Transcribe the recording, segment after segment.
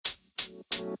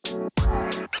All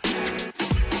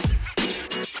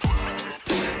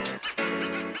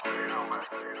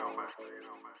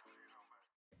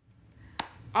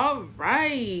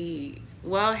right.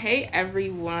 Well, hey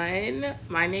everyone.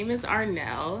 My name is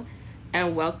Arnell,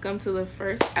 and welcome to the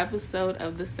first episode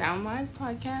of the Sound Minds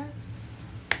podcast.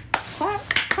 Clap,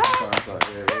 clap.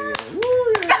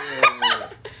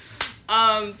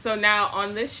 So now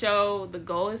on this show, the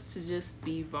goal is to just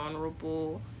be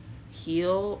vulnerable,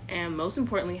 heal, and most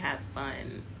importantly, have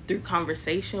fun through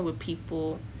conversation with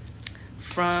people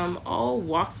from all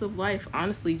walks of life.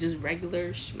 Honestly, just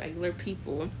regular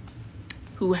people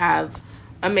who have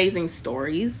amazing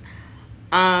stories.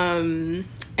 And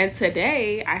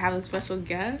today I have a special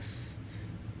guest.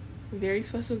 Very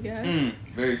special guest.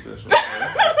 Very special.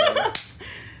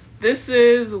 This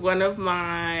is one of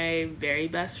my very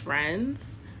best friends.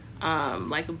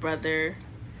 Like a brother.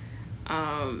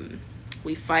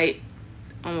 We fight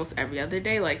almost every other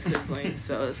day like siblings.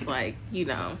 So it's like, you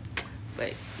know,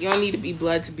 but you don't need to be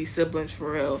blood to be siblings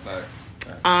for real.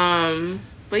 Nice.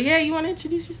 But yeah, you want to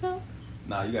introduce yourself?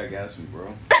 Nah, you gotta gas me,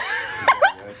 bro.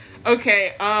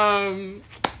 Okay,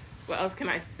 what else can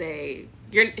I say?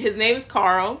 His name is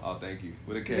Karl. Oh, thank you.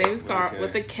 With a K. His name is Karl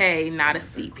with a K, not a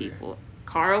C, people.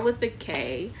 Karl with a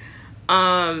K.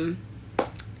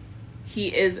 He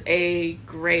is a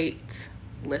great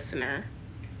listener,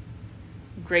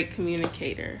 great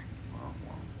communicator,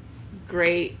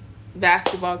 great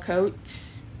basketball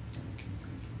coach.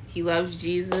 He loves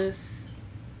Jesus.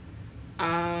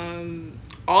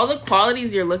 All the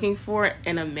qualities you're looking for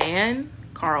in a man,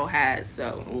 Karl has.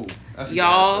 So, ooh, that's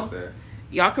y'all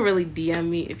can really DM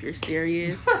me if you're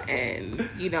serious, and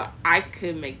you know I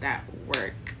could make that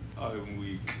work. I'm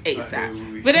weak.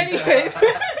 ASAP.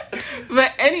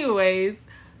 But anyways,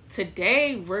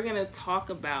 today we're gonna talk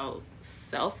about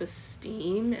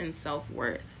self-esteem and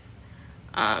self-worth.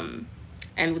 And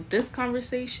with this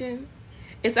conversation,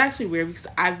 it's actually weird because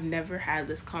I've never had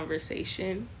this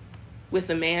conversation with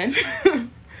a man,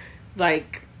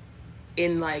 like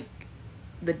in like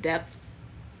the depth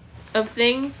of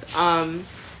things.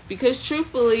 Because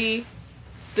truthfully,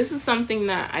 this is something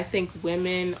that I think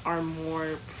women are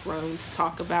more prone to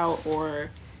talk about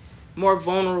or more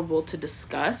vulnerable to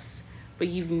discuss. But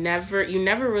you never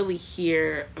really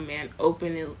hear a man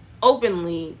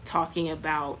openly talking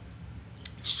about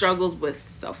struggles with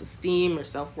self-esteem or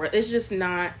self-worth.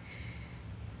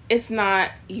 It's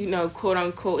not, you know, quote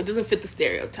unquote, it doesn't fit the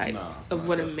stereotype of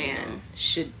what a man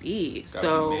should be.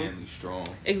 Gotta be manly, strong.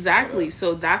 Exactly.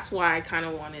 So that's why I kind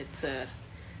of wanted to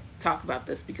talk about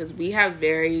this, because we have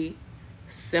very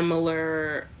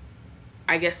similar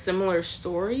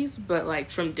stories, but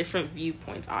like from different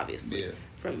viewpoints, obviously. Yeah.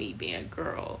 From me being a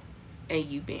girl and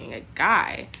you being a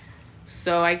guy.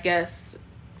 So I guess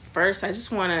first I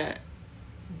just want to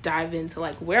dive into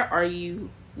like, where are you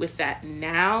with that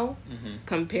now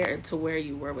compared to where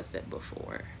you were with it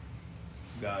before?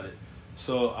 Got it.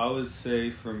 So I would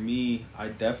say for me, I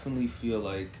definitely feel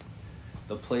like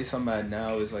the place I'm at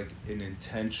now is like an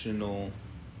intentional,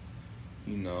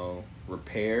 you know,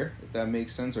 repair, if that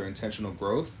makes sense, or intentional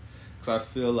growth. Because I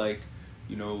feel like,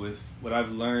 you know, with what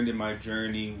I've learned in my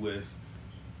journey with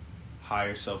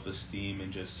higher self-esteem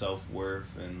and just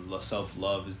self-worth and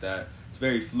self-love is that it's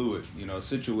very fluid. You know,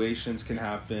 situations can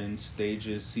happen,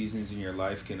 stages, seasons in your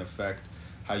life can affect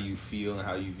how you feel and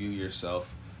how you view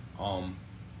yourself.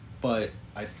 But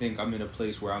I think I'm in a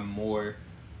place where I'm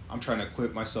trying to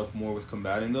equip myself more with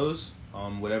combating those,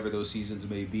 whatever those seasons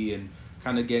may be, and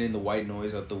kind of getting the white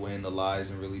noise out the way and the lies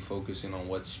and really focusing on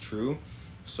what's true.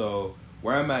 So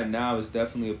where I'm at now is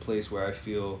definitely a place where I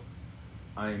feel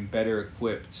I'm better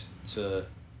equipped to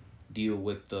deal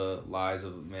with the lies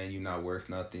of, man, you're not worth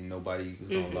nothing, nobody is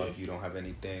gonna love you, don't have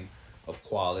anything of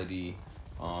quality,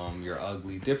 you're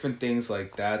ugly, different things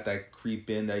like that creep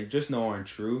in that you just know aren't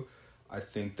true. I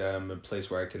think that I'm in a place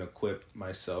where I can equip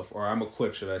myself, or I'm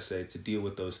equipped, should I say, to deal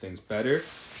with those things better.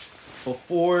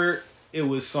 Before, it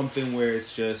was something where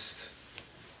it's just,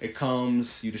 it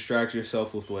comes, you distract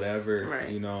yourself with whatever, right.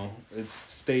 You know, it's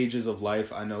stages of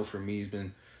life. I know for me, it's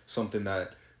been something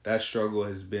that struggle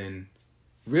has been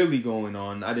really going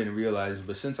on. I didn't realize it,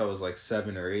 but since I was like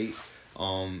 7 or 8,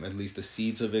 at least the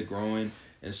seeds of it growing.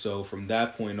 And so from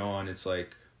that point on, it's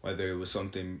like, whether it was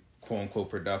something quote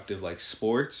unquote productive like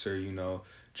sports, or, you know,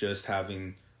 just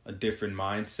having a different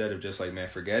mindset of just like, man,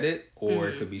 forget it. Or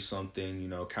it could be something, you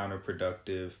know,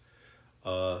 counterproductive,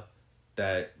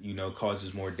 that, you know,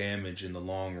 causes more damage in the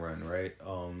long run, right?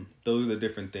 Those are the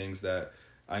different things that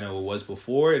I know it was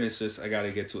before, and it's just I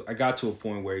got to a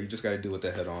point where you just got to deal with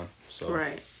that head on. So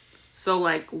right. So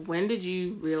like, when did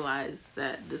you realize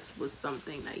that this was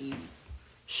something that you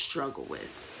struggle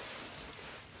with?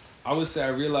 I would say I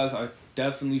realized I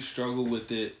definitely struggled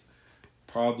with it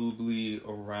probably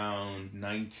around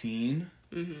 19.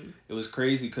 Mm-hmm. It was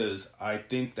crazy because I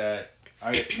think that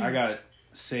I got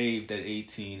saved at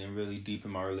 18 and really deep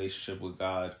in my relationship with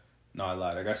God. No, I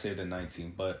lied. I got saved at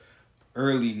 19, but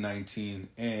early 19,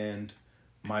 and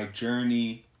my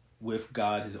journey with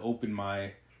God has opened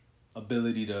my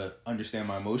ability to understand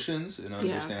my emotions and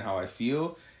understand how I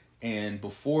feel. And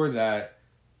before that,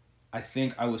 I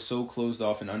think I was so closed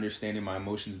off in understanding my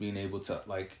emotions, being able to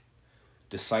like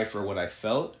decipher what I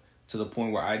felt, to the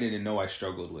point where I didn't know I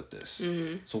struggled with this.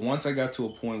 Mm-hmm. So once I got to a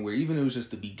point where even it was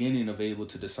just the beginning of able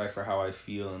to decipher how I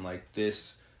feel, and like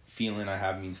this feeling I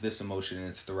have means this emotion and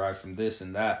it's derived from this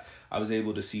and that, I was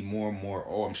able to see more and more,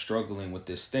 I'm struggling with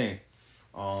this thing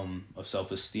of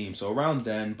self-esteem. So around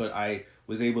then, but I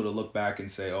was able to look back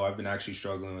and say, I've been actually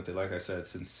struggling with it, like I said,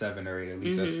 since 7 or 8 at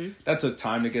least. Mm-hmm. That took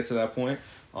time to get to that point.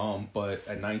 But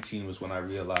at 19 was when I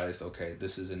realized, okay,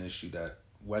 this is an issue that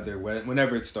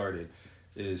whenever it started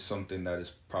is something that is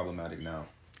problematic now.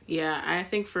 Yeah, I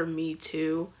think for me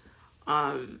too,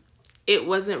 it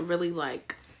wasn't really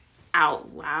like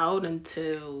out loud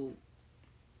until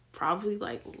probably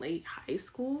like late high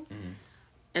school. Mm-hmm.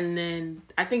 And then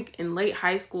I think in late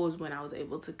high school is when I was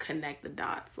able to connect the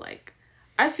dots. Like,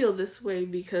 I feel this way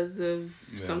because of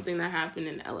something that happened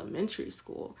in elementary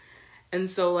school. And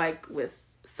so like with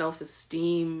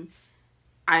self-esteem,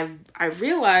 I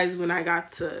realized when I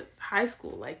got to high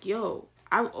school, like,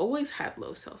 I've always had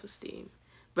low self-esteem,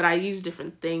 but I use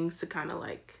different things to kind of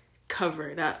like cover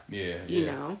it up, you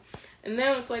know? And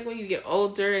then it's like when you get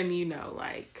older and,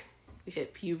 like you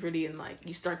hit puberty and like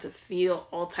you start to feel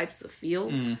all types of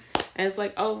feels. Mm-hmm. And it's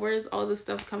like, where's all this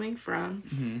stuff coming from?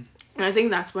 Mm-hmm. And I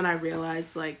think that's when I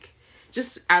realized, like,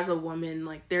 just as a woman,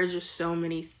 like there's just so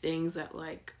many things that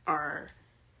like are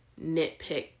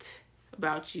nitpicked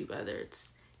about you, whether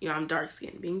it's, I'm dark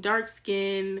skinned, being dark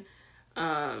skinned,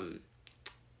 not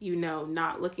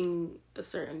looking a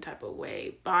certain type of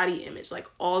way, body image, like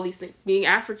all these things, being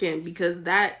African, because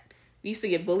that we used to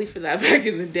get bullied for that back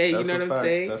in the day. That's, you know what I'm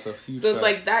saying? That's a huge So it's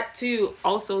like that too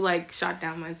also like shot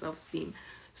down my self-esteem.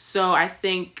 So I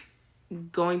think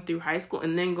going through high school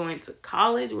and then going to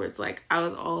college where it's like I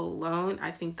was all alone,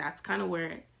 I think that's kind of where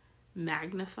it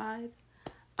magnified.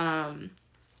 And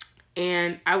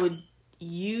I would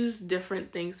use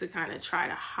different things to kind of try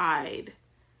to hide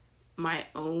my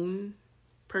own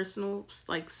personal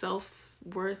like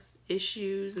self-worth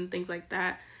issues and things like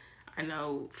that. I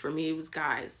know for me it was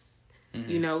guys.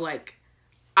 Mm-hmm. Like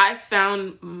I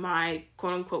found my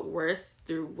quote unquote worth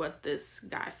through what this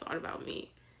guy thought about me.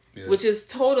 Yeah. Which is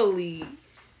totally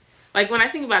like when I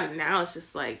think about it now, it's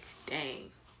just like, dang.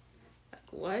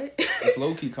 Like what? It's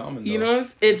low key common though.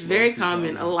 It's very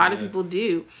common. A lot of people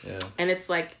do. Yeah. And it's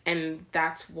like, and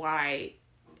that's why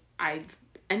I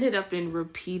ended up in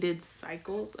repeated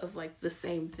cycles of like the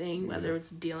same thing, whether it's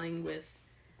dealing with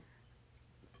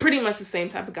pretty much the same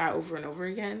type of guy over and over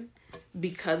again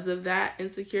because of that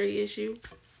insecurity issue.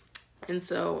 And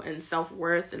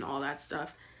self-worth and all that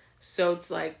stuff. So it's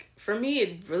like, for me,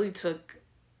 it really took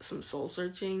some soul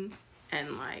searching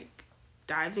and like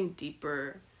diving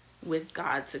deeper with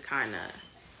God to kind of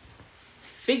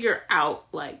figure out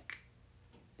like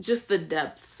just the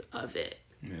depths of it,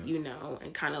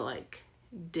 and kind of like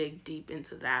dig deep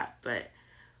into that. But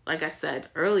like I said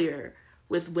earlier,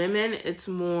 with women,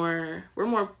 we're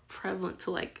more prevalent to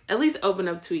like at least open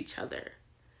up to each other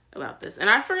about this. And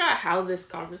I forgot how this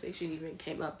conversation even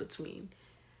came up between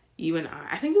you and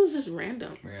I think it was just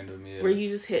random. Yeah. Where you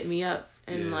just hit me up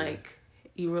and like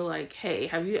you were like, "Hey,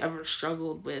 have you ever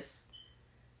struggled with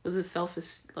low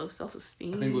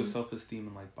self-esteem?" I think it was self-esteem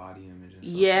and like body image and stuff.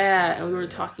 Yeah, like and we were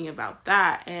talking about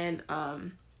that, and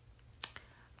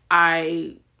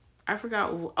I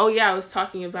forgot. I was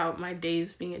talking about my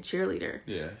days being a cheerleader.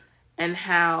 Yeah, and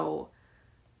how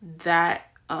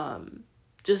that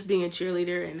just being a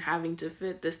cheerleader and having to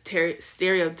fit this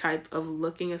stereotype of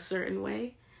looking a certain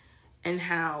way. And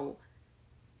how,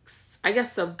 I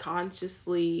guess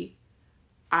subconsciously,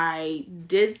 I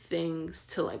did things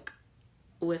to like,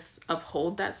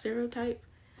 uphold that stereotype.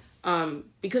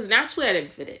 Because naturally I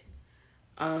didn't fit it.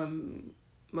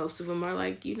 Most of them are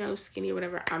like, skinny or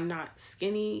whatever. I'm not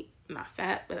skinny, I'm not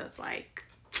fat, but it's like,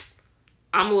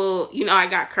 I'm a little, I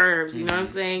got curves, you know what I'm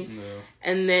saying? No.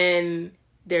 And then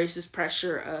there's this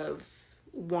pressure of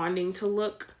wanting to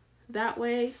look that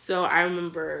way. So I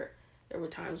remember there were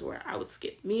times where I would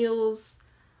skip meals.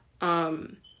 I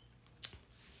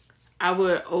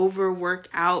would overwork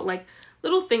out, like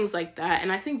little things like that. And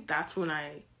I think that's when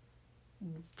I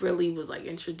really was like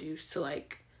introduced to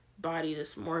like body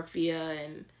dysmorphia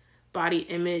and body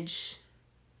image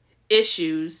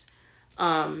issues,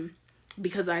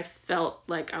 because I felt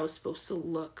like I was supposed to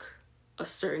look a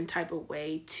certain type of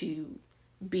way to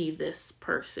be this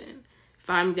person. If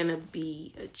I'm gonna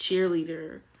be a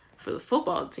cheerleader for the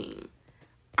football team,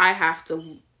 I have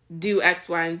to do X,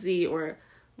 Y, and Z, or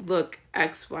look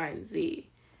X, Y, and Z.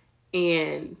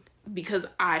 And because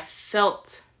I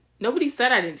felt, nobody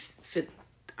said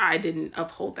I didn't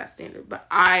uphold that standard, but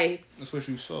that's what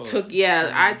you saw.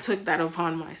 I took that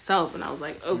upon myself, and I was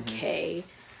like, okay,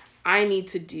 I need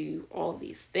to do all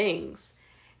these things.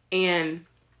 And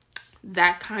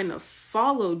that kind of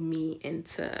followed me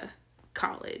into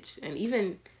college. And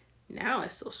even now I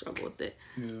still struggle with it.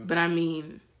 Yeah. But I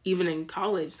mean, even in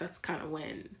college, that's kind of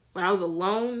when I was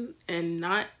alone and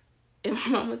not in my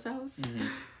mama's house.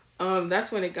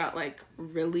 That's when it got like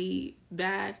really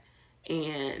bad.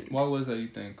 And why was that, you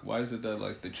think? Why is it that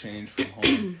like the change from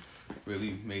home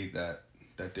really made that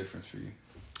difference for you?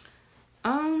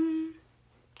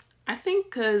 I think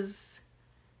because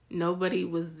nobody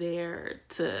was there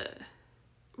to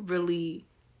really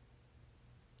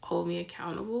hold me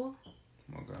accountable.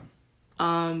 Okay.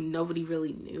 Nobody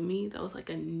really knew me. That was like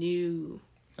a new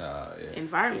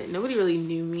environment. Nobody really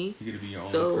knew me. You get to be your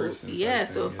own person. Yeah,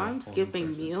 so if I'm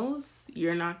skipping meals,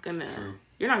 you're not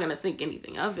gonna think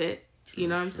anything of it. You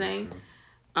know what I'm saying?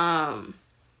 True.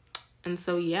 And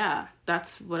so yeah,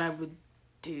 that's what I would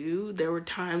do. There were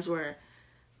times where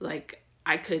like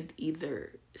I could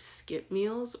either skip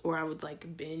meals or I would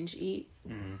like binge eat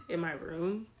in my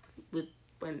room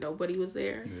when nobody was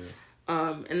there.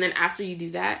 Yeah. And then after you do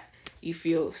that, you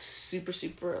feel super,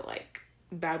 super like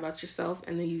bad about yourself,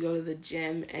 and then you go to the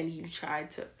gym and you try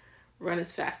to run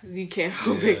as fast as you can,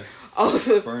 hoping all of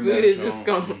the food is just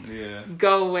going to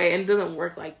go away. And it doesn't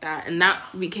work like that. And that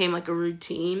became like a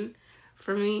routine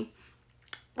for me.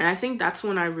 And I think that's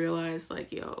when I realized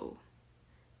like, yo,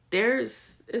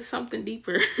 it's something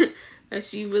deeper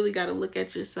that you really got to look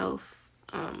at yourself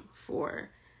for.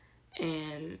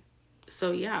 And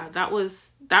so, yeah,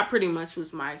 that pretty much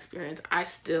was my experience. I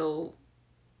still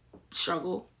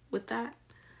struggle with that.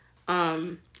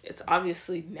 It's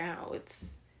obviously now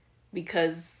it's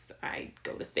because I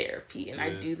go to therapy and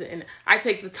I do I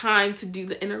take the time to do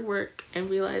the inner work and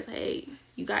realize, hey,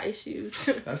 you got issues.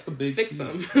 That's the big fix key.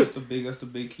 them. That's the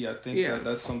big key. I think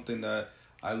that's something that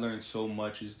I learned so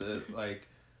much is that like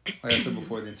I said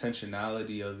before, the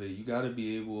intentionality of it. You got to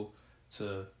be able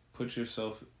to put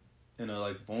yourself in a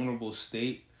like vulnerable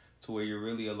state to where you're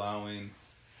really allowing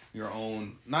your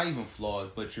own, not even flaws,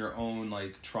 but your own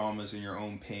like traumas and your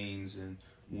own pains and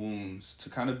wounds to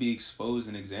kind of be exposed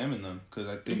and examine them. Because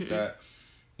I think that,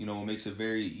 you know, what makes it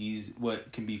very easy,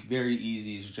 what can be very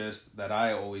easy is just that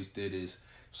I always did is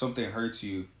if something hurts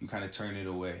you, you kind of turn it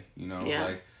away, you know? Yeah.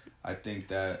 Like, I think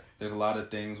that there's a lot of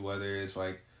things, whether it's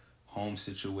like home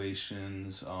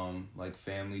situations, like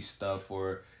family stuff,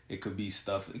 or it could be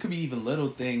even little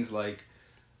things like,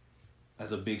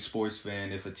 as a big sports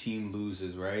fan, if a team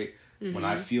loses, right? When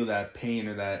I feel that pain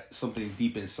or that something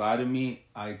deep inside of me,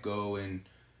 I go and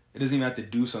it doesn't even have to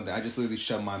do something. I just literally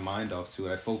shut my mind off to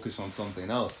it. I focus on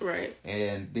something else. Right.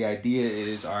 And the idea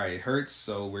is, all right, it hurts.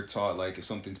 So we're taught like if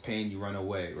something's pain, you run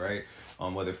away, right?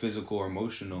 Whether physical or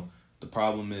emotional. The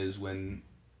problem is when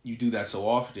you do that so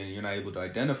often, you're not able to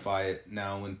identify it.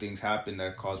 Now, when things happen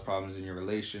that cause problems in your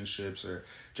relationships or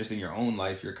just in your own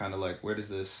life, you're kind of like, what does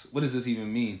this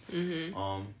even mean?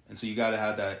 And so you got to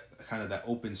have that kind of that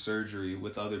open surgery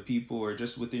with other people or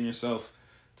just within yourself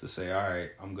to say, all right,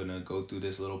 I'm going to go through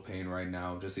this little pain right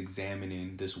now, just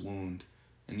examining this wound.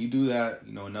 And you do that,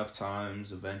 you know, enough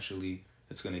times, eventually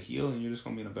it's going to heal and you're just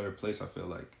going to be in a better place, I feel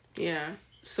like. Yeah.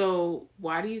 So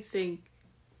why do you think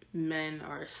men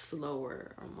are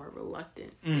slower or more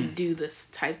reluctant to do this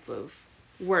type of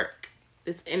work,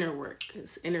 this inner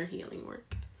healing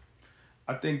work?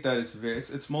 I think that it's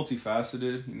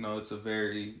multifaceted. You know, it's a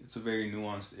very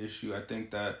nuanced issue. I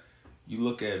think that you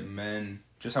look at men,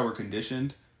 just how we're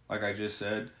conditioned, like I just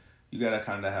said, you gotta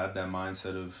kind of have that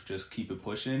mindset of just keep it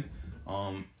pushing.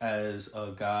 As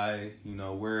a guy, you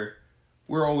know,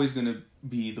 we're always gonna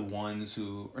be the ones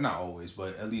who, or not always,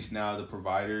 but at least now the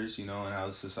providers, you know, and how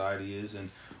society is and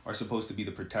are supposed to be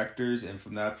the protectors. And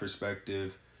from that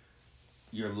perspective,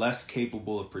 you're less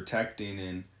capable of protecting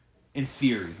in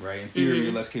theory, right? In theory,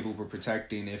 you're less capable of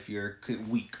protecting if you're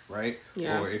weak, right?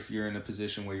 Yeah. Or if you're in a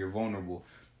position where you're vulnerable.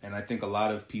 And I think a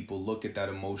lot of people look at that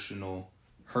emotional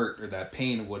hurt or that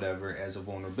pain or whatever as a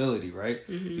vulnerability, right?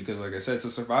 Because like I said, it's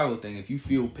a survival thing. If you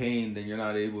feel pain, then you're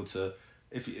not able to,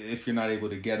 if you're not able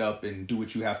to get up and do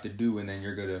what you have to do, and then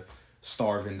you're gonna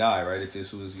starve and die, right? If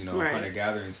this was, Right.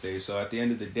 hunter-gathering stage. So at the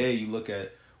end of the day, you look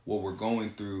at what we're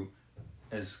going through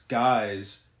as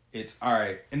guys, it's all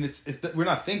right. And it's we're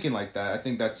not thinking like that. I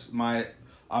think that's my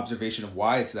observation of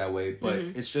why it's that way. But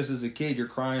it's just as a kid, you're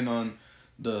crying on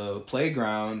the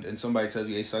playground and somebody tells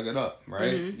you, hey, suck it up,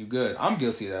 right? You good. I'm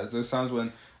guilty of that. There's times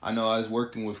when I know I was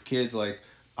working with kids, like,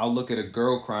 I'll look at a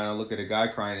girl crying, I'll look at a guy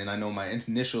crying, and I know my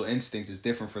initial instinct is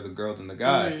different for the girl than the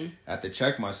guy. I have to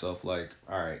check myself, like,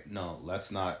 all right, no, that's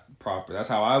not proper. That's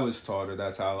how I was taught, or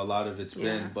that's how a lot of it's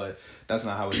been, but that's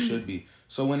not how it should be.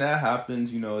 So when that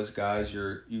happens, as guys,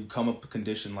 you come up a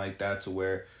condition like that to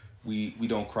where we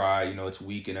don't cry, it's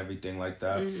weak and everything like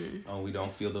that. We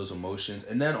don't feel those emotions.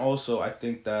 And then also, I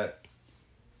think that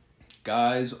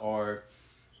guys are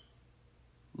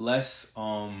less,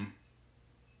 how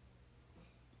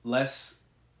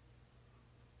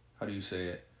do you say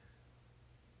it?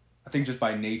 I think just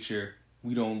by nature,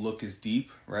 we don't look as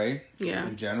deep, right? Yeah.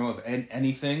 In general, of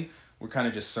anything, we're kind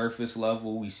of just surface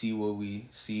level. We see what we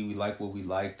see. We like what we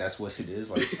like. That's what it is.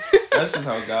 Like, that's just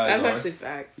how guys are. That's actually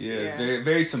facts. Yeah, very,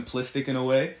 very simplistic in a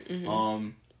way.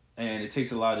 And it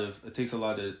takes a lot of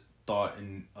thought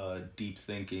and deep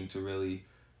thinking to really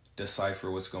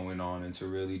decipher what's going on and to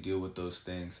really deal with those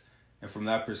things. And from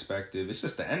that perspective, it's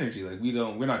just the energy. Like,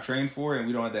 we're not trained for it, and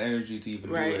we don't have the energy to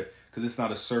even do it, because it's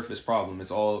not a surface problem.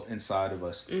 It's all inside of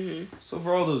us. So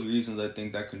for all those reasons, I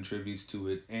think that contributes to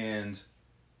it. And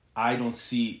I don't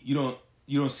see, you don't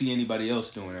see anybody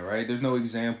else doing it, right? There's no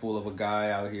example of a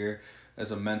guy out here as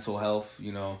a mental health,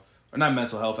 or not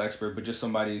mental health expert, but just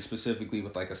somebody specifically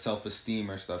with like a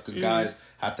self-esteem or stuff. Because guys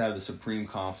have to have the supreme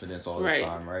confidence all the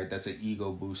time, right? That's an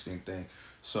ego boosting thing.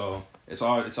 So it's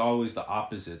always the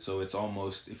opposite. So it's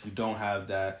almost, if you don't have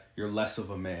that, you're less of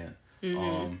a man.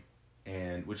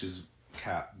 And which is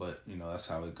cap, but that's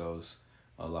how it goes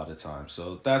a lot of times.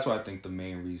 So that's what I think the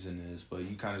main reason is. But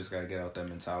you kind of just gotta get out that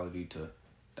mentality to,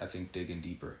 I think, dig in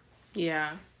deeper.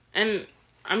 Yeah, and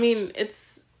I mean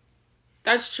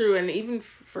that's true, and even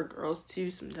for girls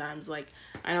too. Sometimes, like,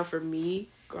 I know for me,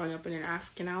 growing up in an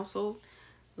African household,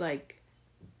 like,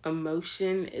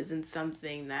 emotion isn't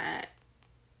something that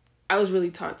I was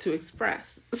really taught to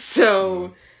express.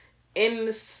 So, in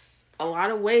a lot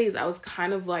of ways, I was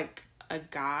kind of like a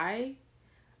guy.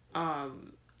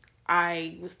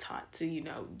 I was taught to,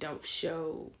 don't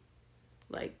show,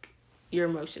 like, your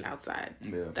emotion outside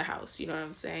the house. You know what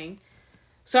I'm saying?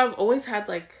 So I've always had,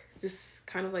 like, just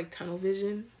kind of, like, tunnel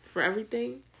vision for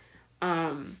everything.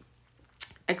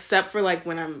 Except for, like,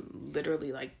 when I'm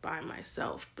literally, like, by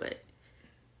myself. But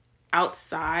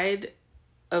outside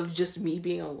of just me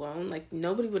being alone, like,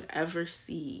 nobody would ever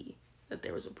see that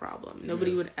there was a problem.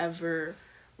 Nobody would ever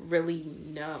really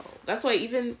know. That's why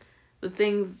even the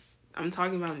things I'm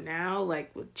talking about now,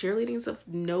 like with cheerleading and stuff,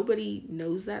 nobody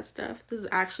knows that stuff. This is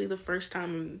actually the first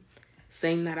time I'm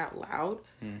saying that out loud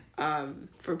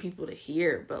for people to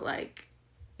hear. But, like,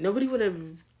 nobody would have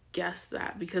guessed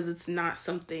that, because it's not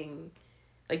something,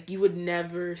 like, you would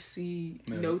never see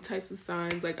no types of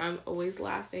signs. Like, I'm always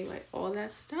laughing, like, all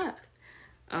that stuff.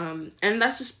 And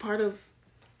that's just part of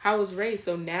how I was raised.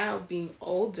 So now, being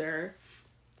older,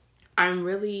 I'm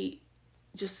really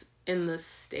just in the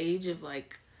stage of,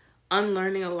 like,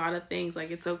 unlearning a lot of things.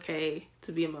 Like, it's okay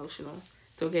to be emotional.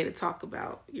 It's okay to talk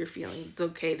about your feelings. It's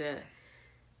okay to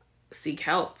seek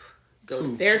help. Go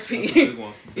to therapy. That's a big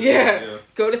one. Yeah.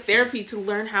 Go to therapy to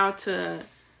learn how to,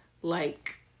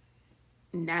 like,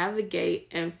 navigate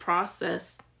and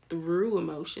process through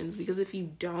emotions. Because if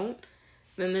you don't,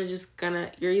 then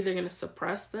you're either gonna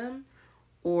suppress them,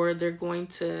 or they're going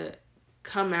to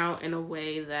come out in a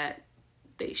way that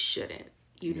they shouldn't,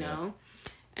 you know?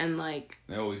 And, like,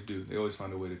 they always do. They always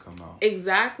find a way to come out.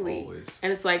 Exactly. Always.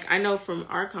 And it's like, I know from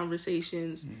our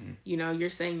conversations, you're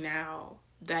saying now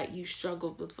that you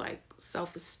struggled with, like,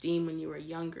 self-esteem when you were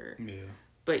younger. Yeah.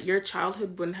 But your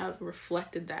childhood wouldn't have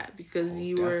reflected that, because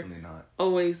you were not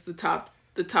always the top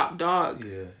dog.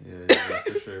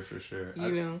 Yeah, for sure.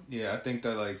 I think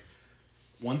that, like,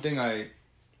 one thing I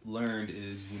learned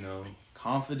is,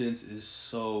 confidence is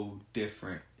so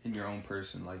different in your own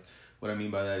person. Like, what I mean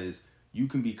by that is, you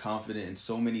can be confident in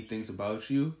so many things about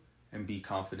you and be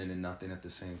confident in nothing at the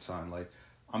same time. Like,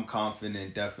 I'm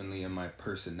confident definitely in my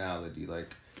personality.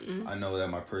 Like, I know that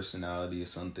my personality is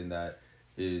something that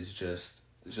is just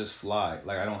fly.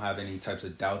 Like, I don't have any types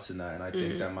of doubts in that. And I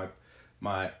think that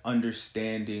my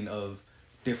understanding of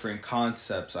different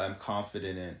concepts, I'm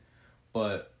confident in.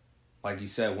 But like you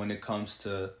said, when it comes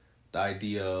to the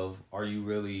idea of, are you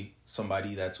really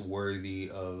somebody that's worthy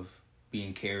of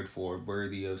being cared for,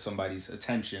 worthy of somebody's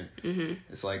attention,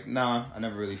 it's like, nah, I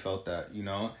never really felt that,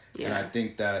 Yeah. And I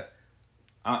think that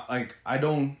I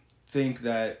don't think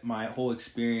that my whole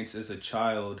experience as a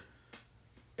child,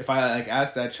 if I like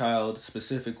ask that child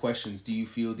specific questions, do you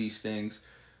feel these things,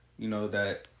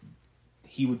 that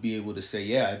he would be able to say,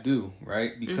 yeah, I do,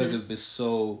 right? Because it was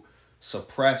so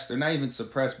suppressed, or not even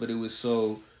suppressed, but it was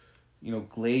so,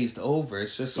 glazed over.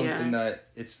 It's just something that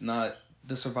it's not,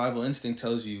 the survival instinct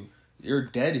tells you you're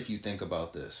dead if you think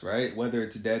about this, right? Whether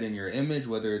it's dead in your image,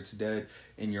 whether it's dead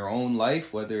in your own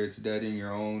life, whether it's dead in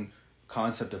your own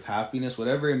concept of happiness,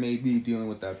 whatever it may be, dealing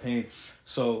with that pain.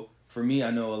 So for me,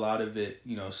 I know a lot of it,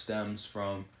 stems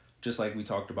from, just like we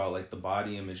talked about, like the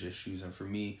body image issues. And for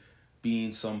me,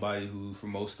 being somebody who for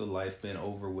most of life been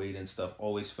overweight and stuff,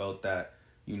 always felt that,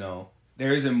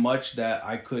 there isn't much that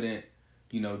I couldn't,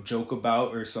 joke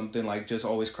about, or something, like just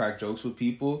always crack jokes with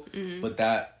people. But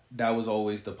that was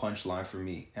always the punchline for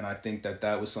me. And I think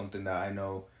that was something that I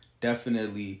know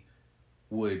definitely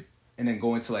would, and then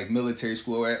going to like military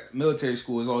school, where military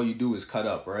school is all you do is cut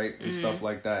up, right? And stuff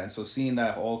like that. And so seeing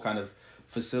that all kind of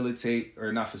but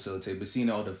seeing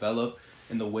it all develop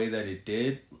in the way that it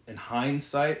did, in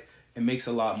hindsight, it makes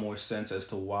a lot more sense as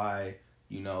to why,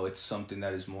 it's something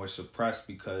that is more suppressed,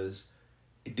 because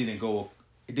it didn't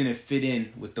fit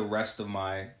in with the rest of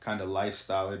my kind of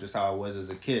lifestyle, or just how I was as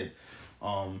a kid.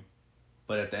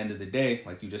 But at the end of the day,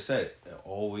 like you just said, it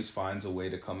always finds a way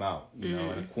to come out,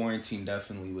 and quarantine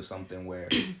definitely was something where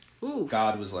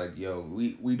God was like, yo,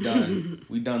 we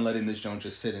done letting this joint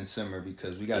just sit and simmer,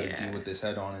 because we got to deal with this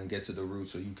head on and get to the root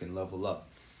so you can level up.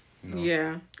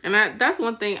 Yeah. And that's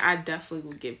one thing I definitely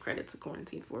would give credit to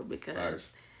quarantine for, because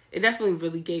it definitely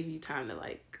really gave you time to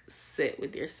like sit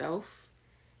with yourself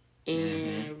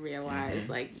and realize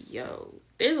like, yo,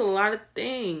 there's a lot of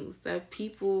things that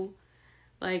people,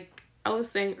 like I was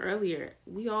saying earlier,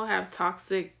 we all have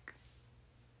toxic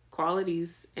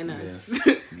qualities in us.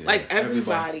 Like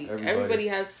everybody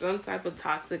has some type of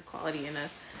toxic quality in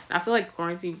us. And I feel like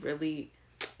quarantine really,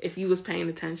 if you was paying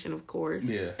attention, of course,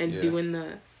 doing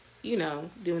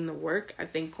the work, I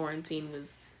think quarantine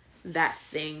was that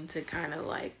thing to kind of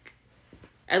like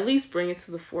at least bring it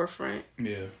to the forefront.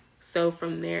 Yeah. So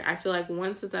from there, I feel like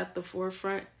once it's at the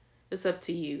forefront, it's up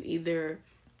to you. Either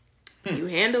you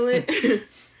handle it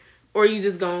or you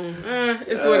just go,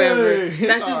 it's whatever.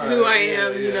 That's just who I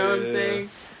am, you know what I'm saying?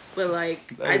 But like,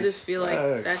 I just feel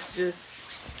like that's just,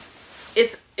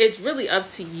 it's really up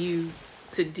to you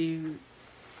to do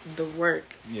the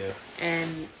work. Yeah.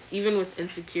 And even with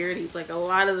insecurities, like a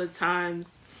lot of the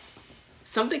times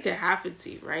something could happen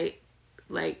to you, right?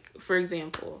 Like, for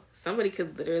example, somebody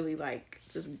could literally like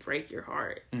just break your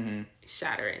heart,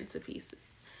 shatter it into pieces.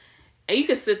 And you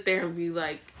could sit there and be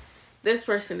like, this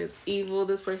person is evil,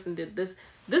 this person did this.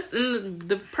 And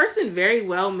the person very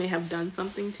well may have done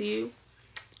something to you,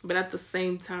 but at the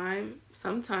same time,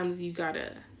 sometimes you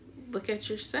gotta look at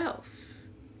yourself.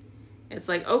 It's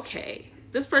like, okay,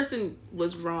 this person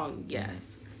was wrong, yes,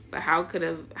 but how could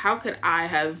I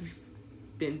have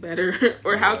been better?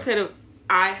 Or how could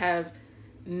I have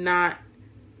not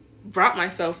brought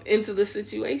myself into the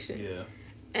situation? Yeah.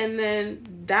 And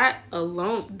then that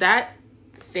alone, that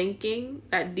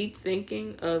deep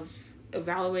thinking of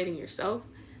evaluating yourself,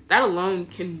 that alone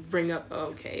can bring up,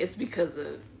 okay, it's because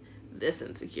of this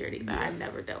insecurity that I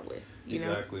never dealt with. You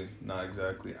know? Not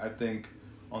exactly. I think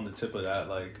on the tip of that,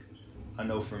 like, I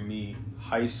know for me,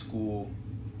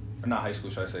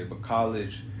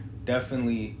 college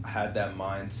definitely had that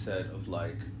mindset of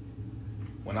like,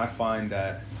 when I find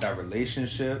that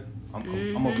relationship,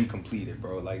 I'm gonna be completed,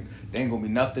 bro. Like, there ain't gonna be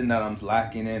nothing that I'm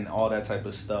lacking in, all that type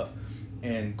of stuff.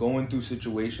 And going through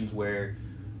situations where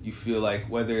you feel like,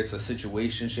 whether it's a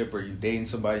situationship or you dating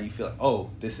somebody, you feel like, oh,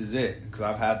 this is it. Because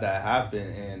I've had that happen,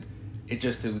 and it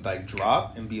just to like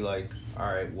drop and be like, all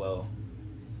right, well,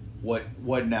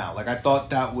 what now? Like, I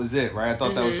thought that was it, right? I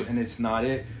thought that was, and it's not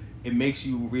it. It makes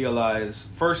you realize,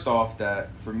 first off,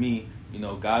 that for me,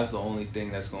 God's the only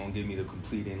thing that's going to give me the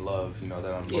completing love,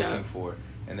 that I'm looking for.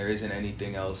 And there isn't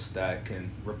anything else that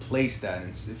can replace that.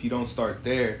 And if you don't start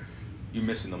there, you're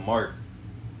missing the mark.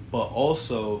 But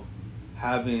also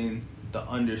having the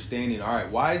understanding, all right,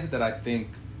 why is it that I think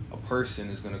a person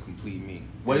is going to complete me?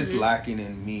 What is lacking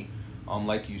in me?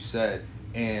 Like you said.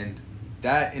 And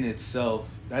that in itself,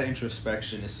 that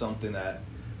introspection is something that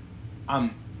I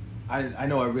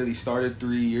know I really started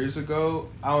 3 years ago.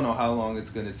 I don't know how long it's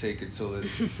going to take until it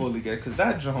fully gets, because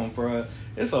that jump, bro,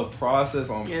 it's a process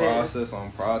on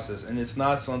process. And it's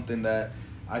not something that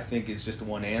I think is just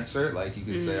one answer. Like, you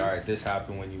could say, all right, this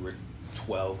happened when you were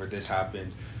 12, or this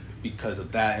happened because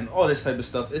of that, and all this type of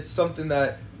stuff. It's something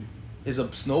that is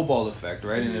a snowball effect,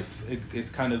 right? And if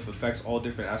it kind of affects all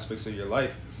different aspects of your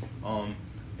life.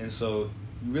 And so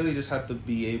you really just have to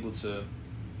be able to,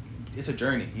 it's a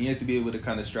journey. You have to be able to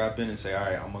kind of strap in and say, all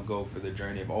right, I'm going to go for the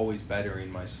journey of always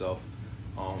bettering myself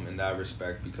in that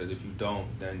respect, because if you don't,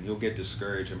 then you'll get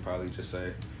discouraged and probably just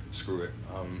say, screw it.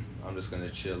 I'm just going to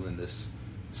chill in this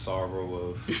sorrow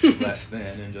of less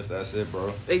than, and just that's it,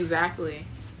 bro. Exactly.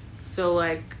 So,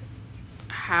 like,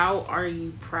 how are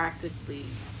you practically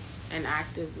and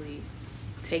actively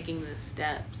taking the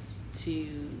steps to,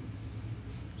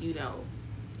 you know,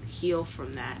 heal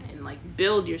from that and, like,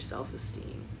 build your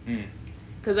self-esteem?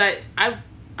 Because I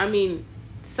mean,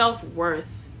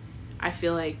 self-worth, I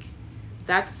feel like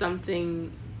that's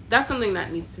something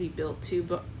that needs to be built too.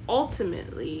 But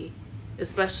ultimately,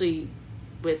 especially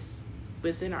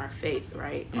within our faith,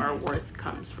 right? Our worth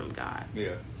comes from God.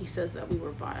 Yeah. He says that we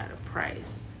were bought at a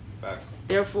price. Facts.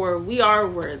 Therefore, we are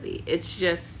worthy. It's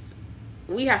just,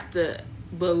 we have to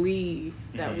believe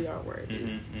that we are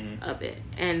worthy of it.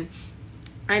 And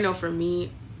I know for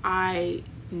me, I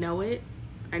know it.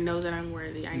 I know that I'm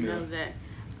worthy. I know that,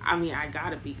 I mean, I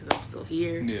gotta be because I'm still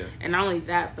here. Yeah. And not only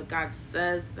that, but God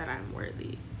says that I'm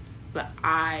worthy. But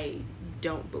I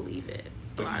don't believe it.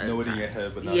 Like, you know it in your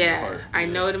head, but not in your heart. Yeah, I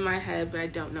know it in my head, but I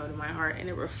don't know it in my heart. And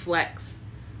it reflects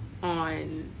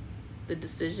on the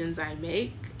decisions I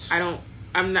make.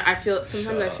 I feel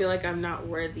like I'm not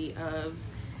worthy of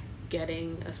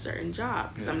getting a certain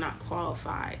job because I'm not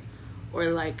qualified.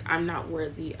 Or like, I'm not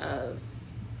worthy of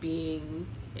being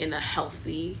in a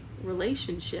healthy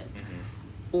relationship.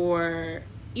 Or,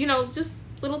 you know, just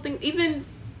little things. Even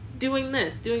doing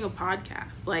a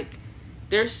podcast. Like,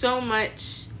 there's so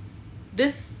much.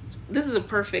 This is a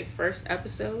perfect first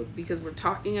episode because we're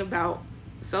talking about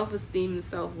self-esteem and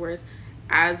self-worth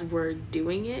as we're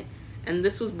doing it. And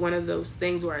this was one of those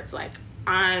things where it's like,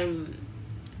 I'm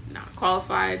not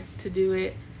qualified to do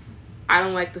it. I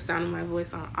don't like the sound of my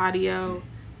voice on audio.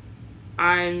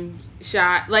 I'm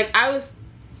shy. Like, I was,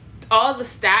 all the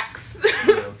stacks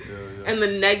and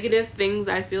the negative things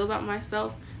I feel about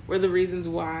myself were the reasons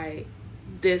why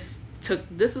this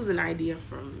was an idea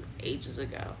from ages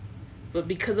ago. But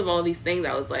because of all these things,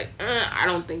 I was like, I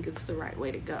don't think it's the right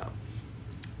way to go.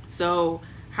 So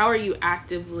how are you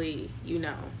actively, you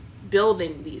know,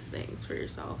 building these things for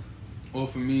yourself? Well,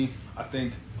 for me, I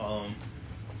think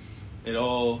it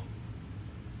all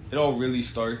really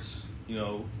starts, you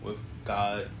know, with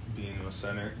God being in the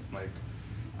center. Like,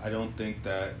 I don't think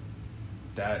that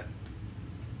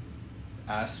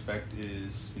aspect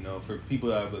is, you know, for people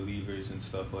that are believers and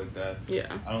stuff like that.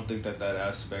 Yeah. I don't think that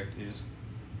aspect is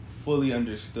fully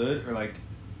understood, or like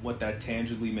what that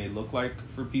tangibly may look like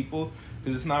for people,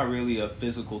 because it's not really a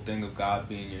physical thing of God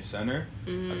being your center.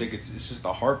 I think it's just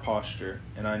a heart posture.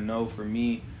 And I know for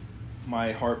me,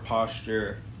 my heart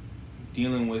posture,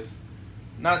 dealing with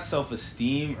not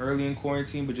self-esteem early in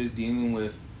quarantine, but just dealing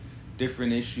with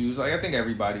different issues. Like, I think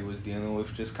everybody was dealing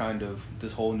with just kind of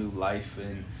this whole new life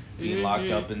and being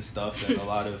locked up and stuff, and a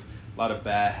lot of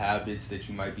bad habits that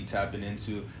you might be tapping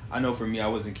into. I know for me, I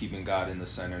wasn't keeping God in the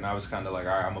center, and I was kind of like,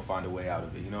 all right, I'm gonna find a way out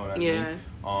of it. You know what I mean?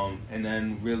 And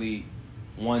then really,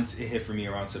 once it hit for me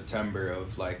around September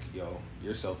of like, yo,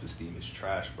 your self-esteem is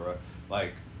trash, bro.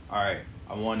 Like, all right,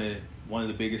 one of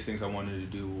the biggest things I wanted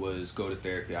to do was go to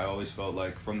therapy. I always felt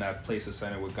like from that place of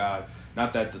center with God,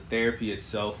 not that the therapy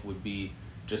itself would be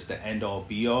just the end all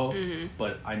be all,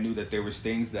 but I knew that there was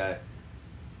things that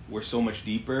were so much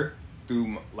deeper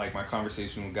through like my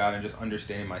conversation with God and just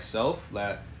understanding myself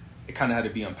that it kind of had to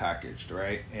be unpackaged,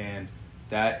 right? And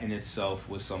that in itself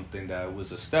was something that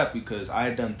was a step, because I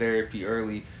had done therapy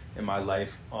early in my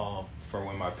life for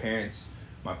when my parents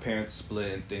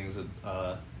split and things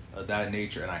of that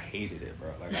nature, and I hated it,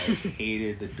 bro. Like, I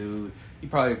hated the dude. He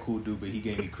probably a cool dude, but he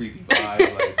gave me creepy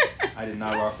vibes. Like, I did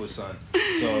not rock with son.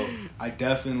 So I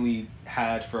definitely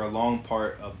had for a long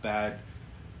part a bad,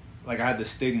 like, I had the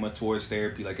stigma towards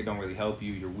therapy, like, it don't really help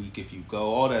you, you're weak if you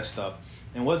go, all that stuff.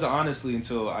 And it wasn't honestly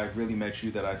until I really met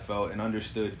you that I felt and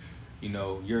understood, you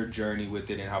know, your journey with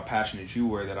it and how passionate you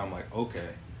were, that I'm like, okay,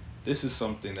 this is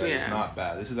something that is not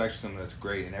bad. This is actually something that's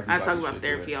great, and everybody should do it. I talk about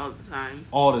therapy all the time.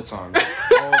 All the time.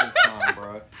 All the time,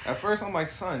 bro. At first, I'm like,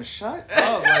 son, shut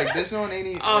up. Like, there's no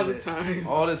any... All the time.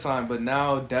 All the time. But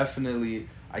now, definitely,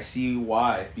 I see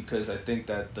why. Because I think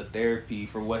that the therapy,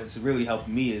 for what's really helped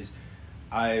me, is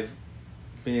I've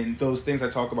been... Those things I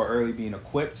talked about earlier, being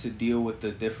equipped to deal with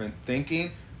the different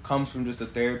thinking, comes from just the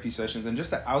therapy sessions. And just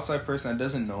the outside person that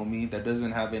doesn't know me, that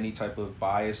doesn't have any type of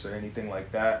bias or anything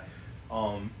like that,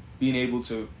 being able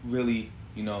to really,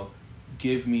 you know,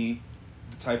 give me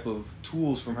the type of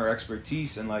tools from her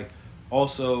expertise. And like,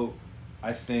 also,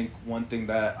 I think one thing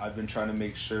that I've been trying to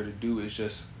make sure to do is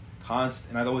just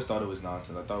constant, and I'd always thought it was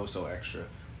nonsense. I thought it was so extra,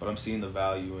 but I'm seeing the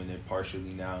value in it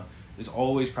partially now, is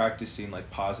always practicing like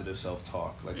positive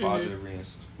self-talk, like positive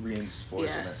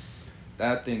reinforcement. Yes.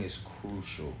 That thing is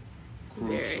crucial,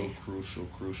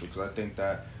 because I think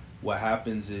that what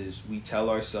happens is we tell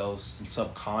ourselves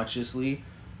subconsciously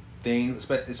things,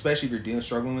 especially if you're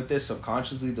struggling with this,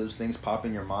 subconsciously those things pop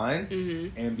in your mind,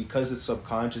 and because it's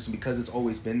subconscious and because it's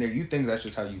always been there, you think that's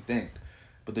just how you think.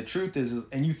 But the truth is,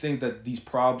 and you think that these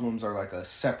problems are like a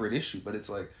separate issue, but it's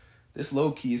like, this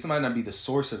low key, this might not be the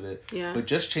source of it, but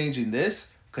just changing this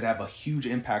could have a huge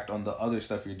impact on the other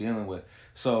stuff you're dealing with.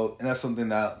 So, and that's something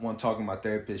that when talking to my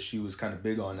therapist, she was kind of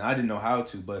big on, and I didn't know how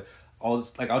to, but I'll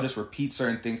just repeat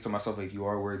certain things to myself, like, you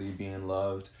are worthy of being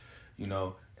loved, you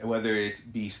know, and whether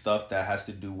it be stuff that has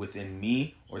to do within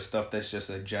me or stuff that's just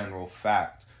a general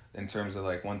fact. In terms of,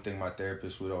 like, one thing my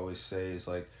therapist would always say is,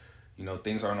 like, you know,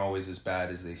 things aren't always as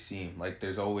bad as they seem. Like,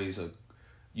 there's always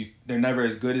they're never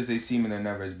as good as they seem, and they're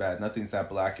never as bad. Nothing's that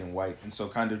black and white. And so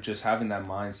kind of just having that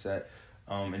mindset,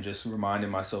 and just reminding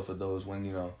myself of those when,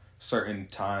 you know, certain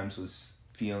times with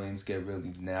feelings get really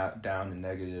down and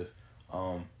negative,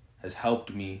 has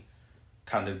helped me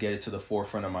kind of get it to the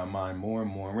forefront of my mind more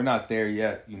and more. And we're not there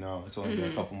yet, you know, it's only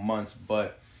been a couple months,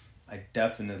 but I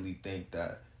definitely think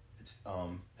that it's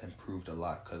improved a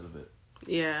lot because of it.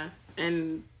 Yeah,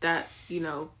 and that, you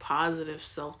know, positive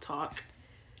self-talk,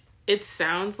 it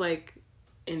sounds like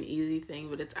an easy thing,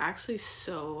 but it's actually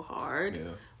so hard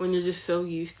when you're just so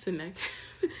used to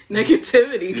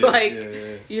negativity.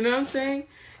 You know what I'm saying?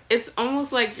 It's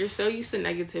almost like you're so used to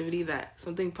negativity that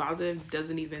something positive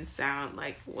doesn't even sound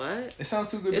like, what? It sounds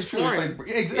too good to be true. Foreign. It's like,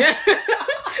 exactly.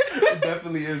 It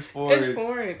definitely is foreign. It's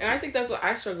foreign. And I think that's what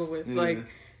I struggle with. Yeah. Like,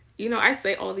 you know, I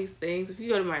say all these things. If you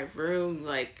go to my room,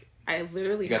 like, I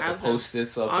literally have the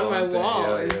Post-its up on my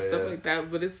wall and stuff like that.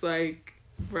 But it's like,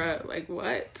 bruh, like,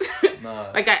 what?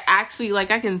 Nah. Like,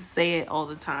 I can say it all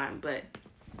the time. But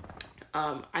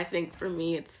I think for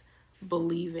me, it's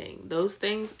believing those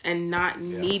things and not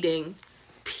needing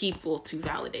people to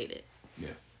validate it. Yeah.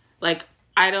 Like,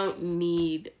 I don't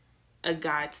need a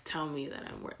guy to tell me that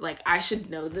I'm worth. Like, I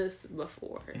should know this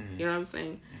before. You know what I'm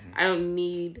saying? I don't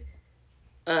need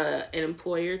an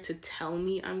employer to tell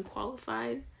me I'm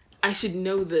qualified. I should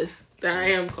know this, that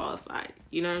I am qualified.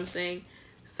 You know what I'm saying?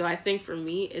 So I think for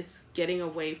me, it's getting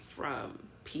away from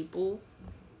people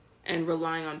and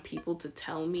relying on people to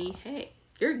tell me, hey,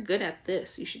 you're good at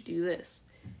this, you should do this.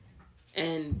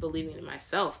 And believing in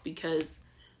myself, because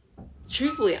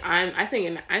truthfully, I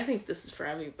think this is for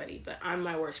everybody, but I'm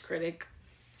my worst critic.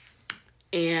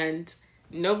 And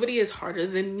nobody is harder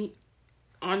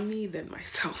on me than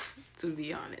myself, to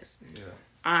be honest.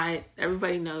 Yeah.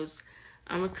 Everybody knows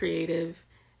I'm a creative,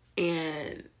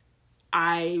 and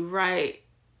I write,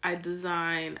 I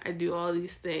design, I do all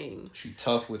these things. She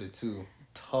tough with it too.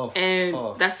 Tough.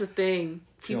 That's the thing.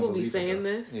 People be saying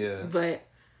this, but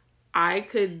I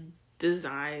could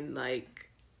design like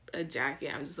a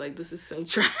jacket. I'm just like, this is so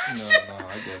trash. No,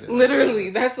 I get it. Literally,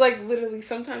 that's like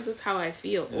sometimes that's how I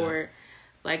feel. Yeah. Or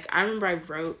like, I remember I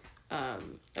wrote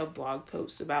a blog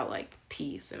post about like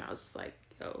peace, and I was just like,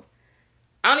 yo,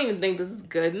 I don't even think this is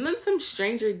good. And then some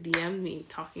stranger DM'd me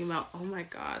talking about, oh my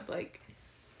God, like,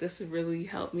 this really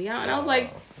helped me out. And I was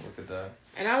like, look at that.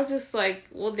 And I was just like,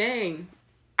 well, dang.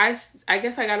 I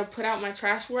guess I gotta put out my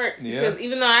trash work, because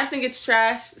even though I think it's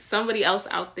trash, somebody else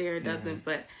out there doesn't.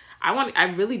 But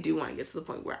I really do want to get to the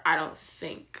point where I don't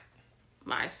think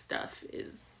my stuff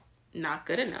is not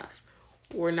good enough,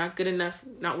 or not good enough,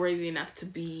 not worthy enough to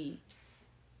be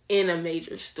in a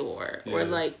major store, or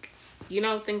like, you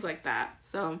know, things like that.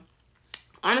 So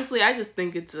honestly, I just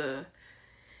think it's a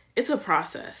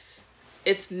process.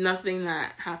 It's nothing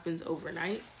that happens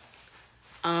overnight.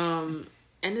 And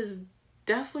it's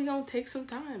definitely gonna take some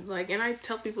time. Like, and I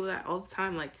tell people that all the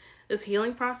time, like, this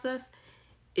healing process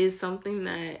is something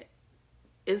that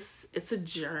it's a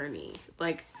journey.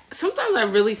 Like, sometimes I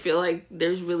really feel like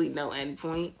there's really no end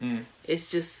point.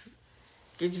 It's just,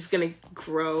 you're just gonna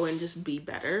grow and just be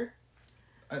better.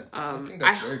 I think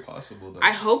that's very possible, though.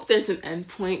 I hope there's an end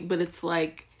point, but it's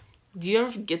like, do you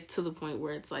ever get to the point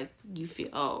where it's like, you feel,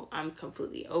 oh, I'm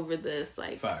completely over this?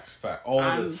 Like, facts, all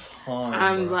the time.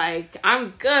 I'm bro. Like,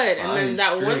 I'm good. And then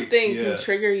that one thing can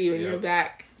trigger you and you're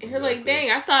back. And you're like, dang,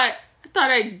 I thought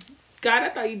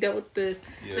you dealt with this.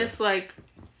 Yeah. And it's like,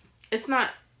 it's not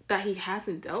that he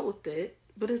hasn't dealt with it,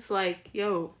 but it's like,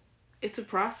 yo, it's a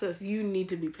process. You need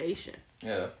to be patient.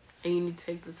 Yeah. And you need to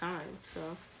take the time, so.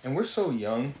 And we're so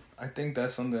young. I think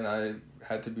that's something I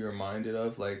had to be reminded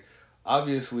of. Like,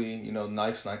 obviously, you know,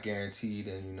 life's not guaranteed,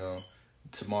 and, you know,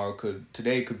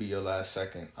 today could be your last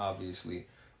second, obviously.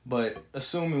 But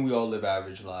assuming we all live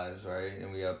average lives, right?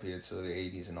 And we up here to the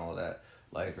 80s and all that,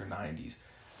 like, or 90s.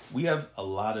 We have a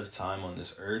lot of time on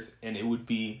this earth, and it would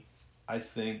be, I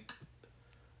think,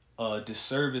 a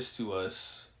disservice to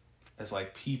us as,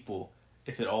 like, people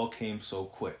if it all came so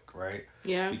quick, right?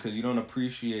 Yeah. Because you don't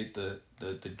appreciate the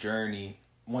journey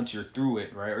once you're through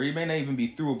it, right? Or you may not even be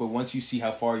through it, but once you see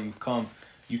how far you've come,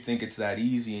 you think it's that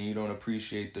easy, and you don't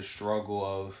appreciate the struggle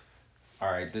of,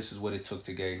 all right, this is what it took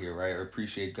to get here, right? Or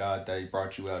appreciate God that he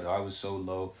brought you out. I was so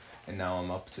low, and now I'm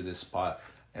up to this spot.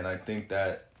 And I think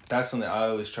that's something I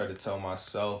always try to tell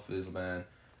myself is, man,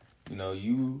 you know,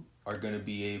 you are going to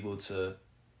be able to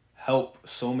help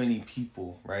so many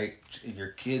people, right? In your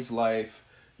kid's life,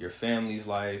 your family's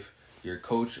life, your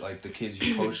coach, like the kids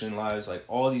you coaching lives, like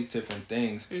all these different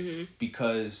things,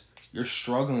 because you're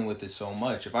struggling with it so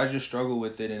much. If I just struggle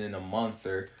with it and in a month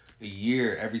or a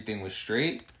year everything was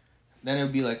straight, then it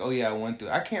would be like, oh yeah, I went through.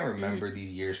 I can't remember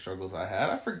these year struggles I had.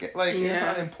 I forget. Like, it's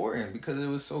not important because it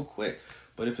was so quick.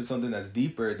 But if it's something that's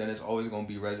deeper, then it's always going to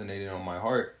be resonating on my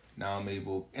heart. Now I'm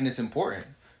able, and it's important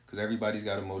because everybody's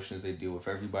got emotions they deal with.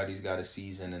 Everybody's got a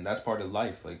season, and that's part of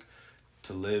life. Like,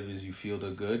 to live is you feel the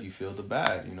good, you feel the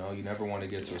bad. You know, you never want to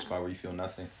get to a spot where you feel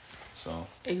nothing. So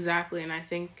exactly, and I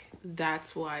think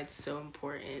that's why it's so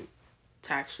important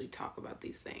to actually talk about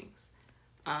these things,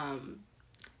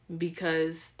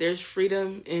 because there's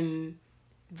freedom in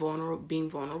being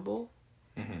vulnerable.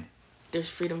 There's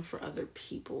freedom for other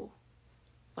people.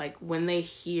 Like, when they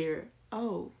hear,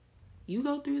 oh, you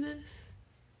go through this?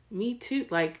 Me too.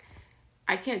 Like,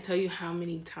 I can't tell you how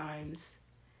many times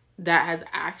that has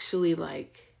actually,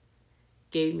 like,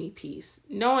 gave me peace.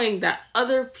 Knowing that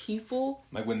other people...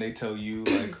 Like, when they tell you,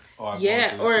 like, oh, I've gone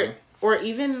through it too. Or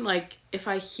even, like, if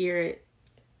I hear it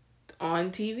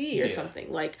on TV or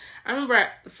something. Like, I remember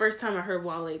the first time I heard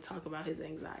Wale talk about his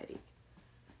anxiety.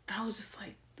 I was just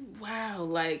like, wow,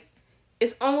 like,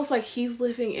 it's almost like he's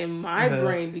living in my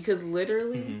brain, because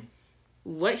literally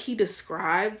what he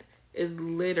described is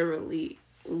literally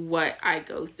what I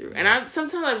go through. And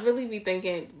sometimes I really be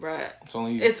thinking, bruh, it's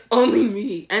only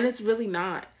me. And it's really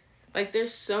not. Like,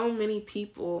 there's so many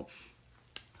people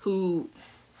who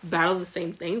battle the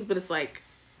same things, but it's like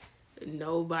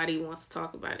nobody wants to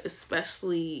talk about it,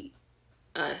 especially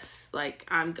us. Like,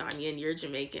 I'm Ghanaian, you're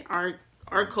Jamaican.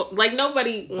 Like,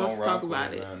 nobody wants to talk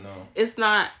about it. Man,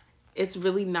 no. It's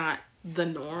really not the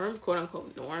norm, quote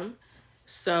unquote norm.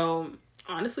 So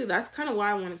honestly, that's kind of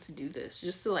why I wanted to do this,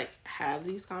 just to, like, have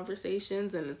these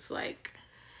conversations. And it's like,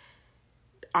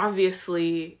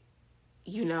 obviously,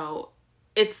 you know,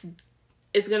 it's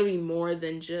gonna be more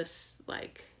than just,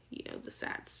 like, you know, the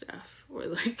sad stuff, or,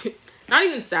 like, not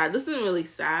even sad. This isn't really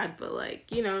sad, but, like,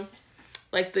 you know,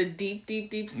 like the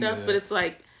deep stuff. But it's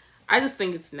like, I just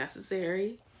think it's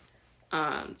necessary,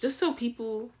 just so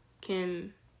people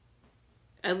can,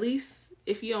 at least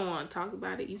if you don't want to talk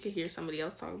about it, you can hear somebody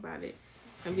else talk about it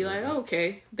and be like, oh,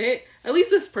 okay, at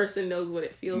least this person knows what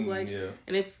it feels like.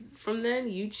 And if from then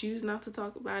you choose not to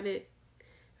talk about it,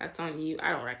 that's on you.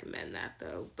 I don't recommend that,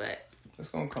 though, but it's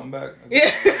gonna come back. And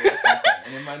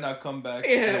it might not come back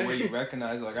in a way you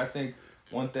recognize. Like, I think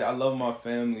one thing, I love my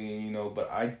family, and, you know,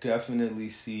 but I definitely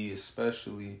see,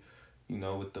 especially, you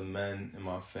know, with the men in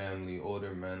my family,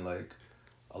 older men, like,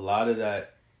 a lot of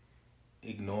that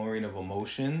ignoring of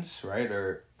emotions, right?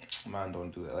 Or, man,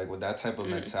 don't do that. Like, with that type of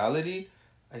mentality,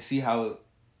 I see how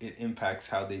it impacts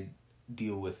how they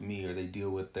deal with me, or they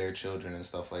deal with their children and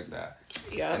stuff like that.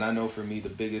 Yeah. And I know for me, the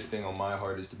biggest thing on my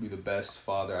heart is to be the best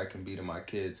father I can be to my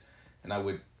kids. And I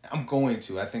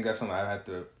think that's something I have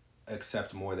to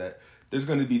accept more, that there's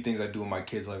going to be things I do in my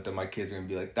kids' life that my kids are going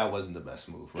to be like, that wasn't the best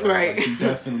move, right? Like, you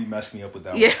definitely messed me up with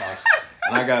that one, Pops.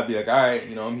 And I got to be like, all right,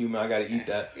 you know, I'm human, I got to eat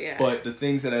that. Yeah. But the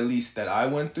things that, at least that I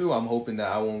went through, I'm hoping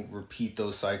that I won't repeat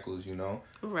those cycles, you know?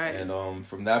 Right. And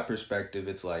from that perspective,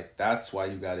 it's like, that's why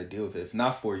you got to deal with it. If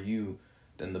not for you,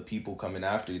 then the people coming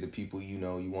after you, the people, you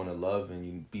know, you want to love, and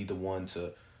you be the one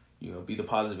to, you know, be the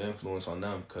positive influence on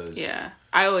them. Cause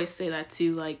I always say that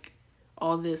too, like,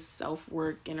 all this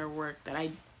self-work, inner work that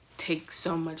I take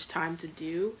so much time to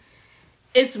do,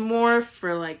 it's more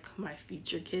for, like, my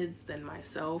future kids than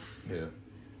myself. Yeah.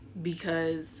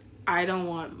 Because I don't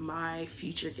want my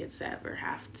future kids to ever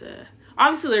have to,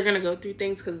 obviously they're going to go through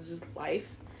things because it's just life,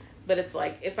 but it's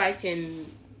like, if I can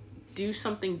do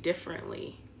something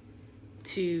differently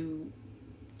to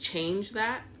change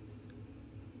that,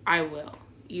 I will,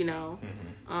 you know?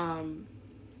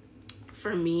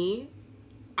 For me,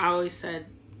 I always said,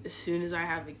 as soon as I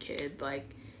have a kid,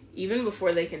 like, even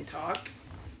before they can talk,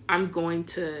 I'm going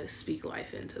to speak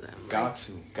life into them. Got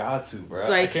to, bro.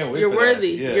 Like, I can't wait you're for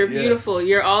worthy. That. Yeah, you're beautiful.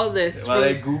 You're all this.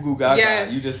 Like that goo goo gaga.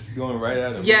 Yes. You just going right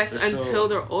at them. Yes, until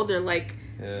they're older. Like,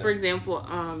 yeah. for example,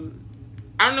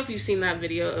 I don't know if you've seen that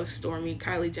video of Stormy,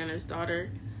 Kylie Jenner's daughter.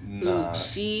 Nah.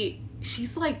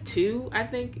 She's like 2, I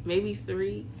think, maybe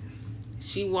 3.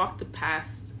 She walked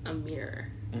past a mirror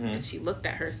and she looked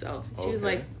at herself. She was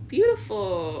like,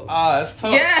 beautiful. Ah, that's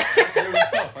tough. Yeah. That's really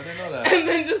tough. I didn't know that. And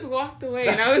then just walked away.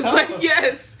 That's and I was tough. like,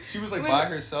 yes. She was like by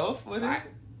herself with it?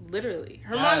 Literally.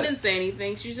 Her mom didn't say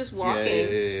anything. She was just walking.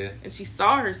 Yeah. And she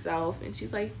saw herself and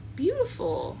she's like,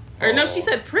 beautiful. Or no, she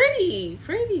said pretty.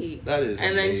 That is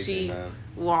and amazing, then she man.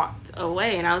 walked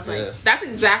away. And I was like, that's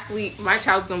exactly, my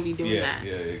child's going to be doing that.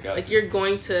 Yeah, like, you're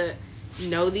going to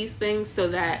know these things so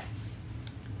that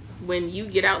when you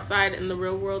get outside in the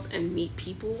real world and meet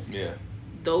people,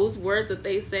 those words that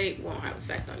they say won't have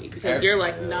effect on you because you're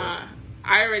like, nah,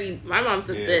 my mom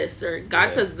said this, or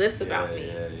God says this about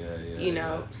me. You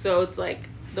know? So it's like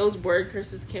those word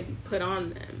curses can't be put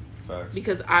on them. Facts.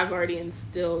 Because I've already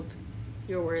instilled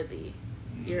you're worthy,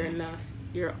 you're enough,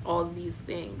 you're all these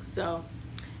things. So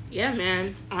yeah,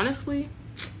 man, honestly,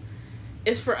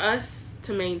 it's for us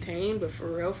to maintain, but for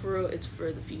real, it's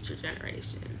for the future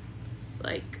generation.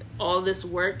 Like, all this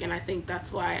work, and I think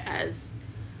that's why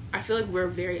I feel like we're a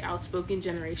very outspoken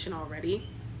generation already,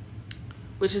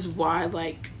 which is why,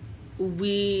 like,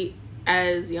 we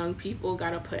as young people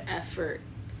gotta put effort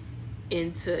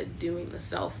into doing the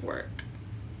self-work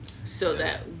so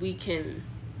that we can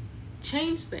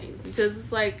change things. Because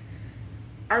it's like,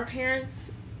 our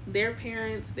parents, their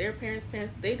parents,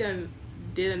 they done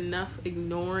did enough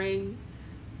ignoring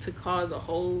to cause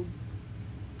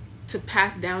to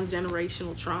pass down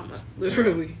generational trauma,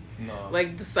 literally. No.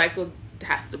 Like, the cycle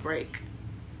has to break.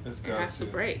 It has to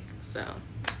break. So,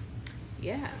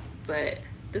 yeah. But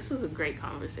this was a great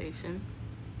conversation.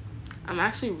 I'm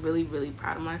actually really, really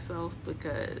proud of myself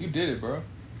because... You did it, bro.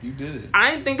 You did it.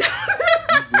 I didn't think...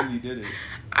 You really did it.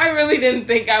 I really didn't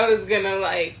think I was gonna,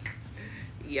 like...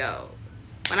 Yo.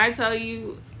 When I tell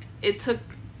you,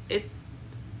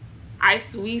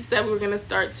 we said we were gonna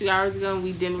start 2 hours ago and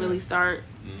we didn't really start.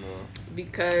 No.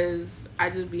 Because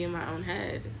I just be in my own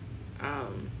head.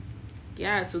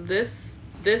 So this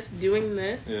is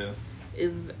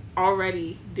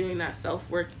already doing that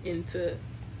self-work into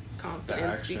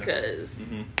confidence because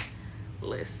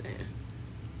listen,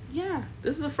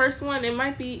 this is the first one. It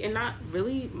might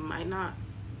not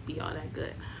be all that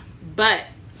good, but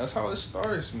that's how it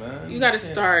starts, man. you gotta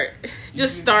start.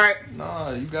 Start.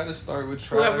 Nah, you gotta start with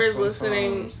trash. Whoever's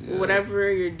listening,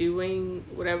 whatever you're doing,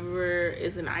 whatever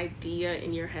is an idea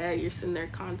in your head, you're sitting there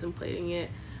contemplating it.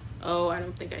 Oh, I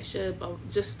don't think I should, but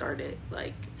just start it.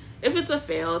 Like, if it's a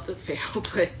fail, it's a fail,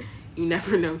 but you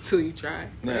never know until you try.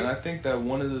 Yeah, and I think that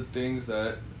one of the things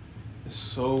that is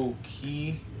so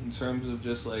key in terms of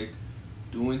just, like,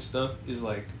 doing stuff is,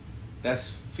 like, that's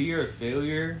fear of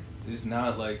failure is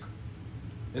not, like,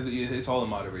 it's all in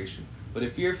moderation. But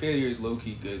if fear of failure is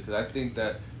low-key good, because I think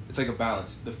that it's like a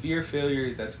balance. The fear of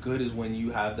failure that's good is when you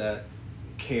have that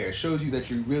care. It shows you that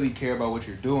you really care about what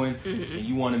you're doing and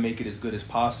you want to make it as good as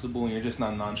possible and you're just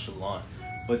not nonchalant.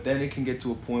 But then it can get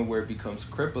to a point where it becomes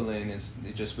crippling and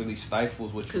it just really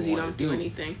stifles what you want to do. Because you don't do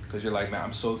anything. Because you're like, man,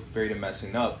 I'm so afraid of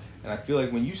messing up. And I feel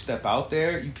like when you step out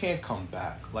there, you can't come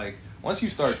back. Like, once you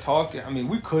start talking, I mean,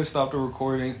 we could stop the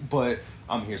recording, but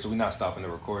I'm here, so we're not stopping the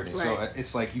recording. Right. So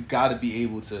it's like you got to be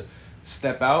able to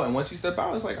step out. And once you step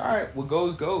out, it's like, all right, what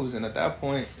goes, goes. And at that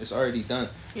point, it's already done.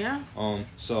 Yeah.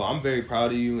 So I'm very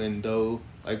proud of you. And though,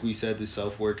 like we said, this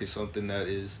self-work is something that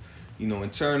is,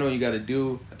 internal, you got to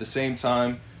do. At the same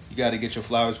time, you got to get your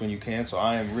flowers when you can. So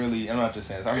I'm not just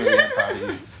saying this, I'm really proud of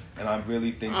you. And I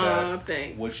really think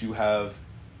that what you have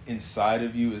inside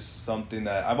of you is something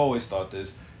that I've always thought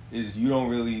this is you don't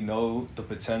really know the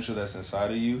potential that's inside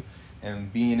of you,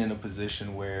 and being in a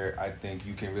position where I think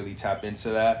you can really tap into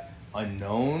that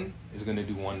unknown is going to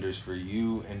do wonders for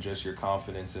you and just your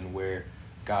confidence in where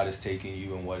God is taking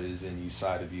you and what is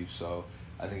inside of you. So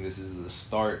I think this is the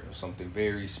start of something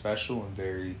very special and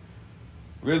very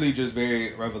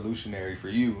revolutionary for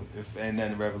you, and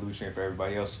then revolutionary for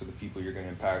everybody else, for the people you're going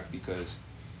to impact, because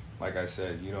like I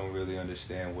said, you don't really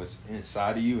understand what's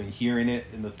inside of you, and hearing it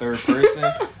in the third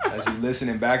person as you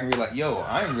listening back and be like, yo,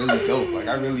 I'm really dope. Like,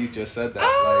 I really just said that.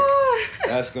 Like,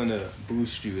 that's going to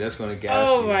boost you. That's going to gas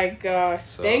you. Oh, my gosh.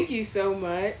 So, thank you so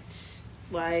much.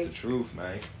 Like, it's the truth,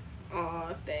 man.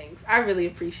 Oh, thanks. I really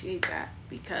appreciate that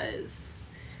because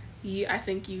I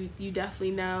think you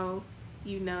definitely know.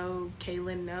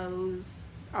 Kaylin knows.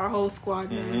 Our whole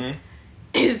squad knows.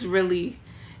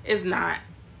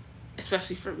 It's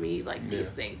especially for me, like, these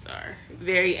things are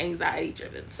very anxiety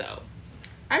driven. So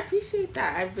I appreciate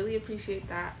that. I really appreciate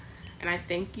that. And I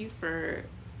thank you for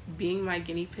being my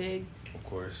guinea pig. Of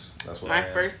course. That's what my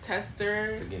first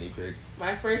tester. The guinea pig.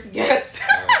 My first guest.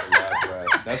 The lab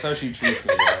rat. That's how she treats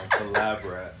me, though. The lab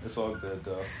rat. It's all good,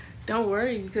 though. Don't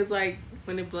worry, because, like,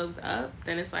 when it blows up,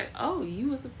 then it's like, oh, you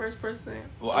was the first person.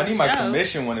 Well, I need my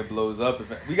commission when it blows up.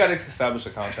 We got to establish a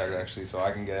contract, actually, so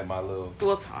I can get my little...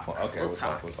 We'll talk. Okay, we'll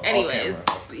talk. Anyways,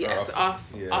 off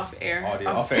air. Audio,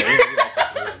 off air.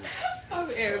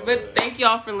 Off air. But thank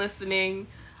y'all for listening.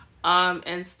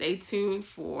 And stay tuned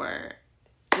for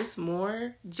just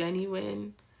more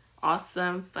genuine,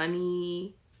 awesome,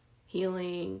 funny,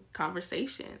 healing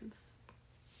conversations.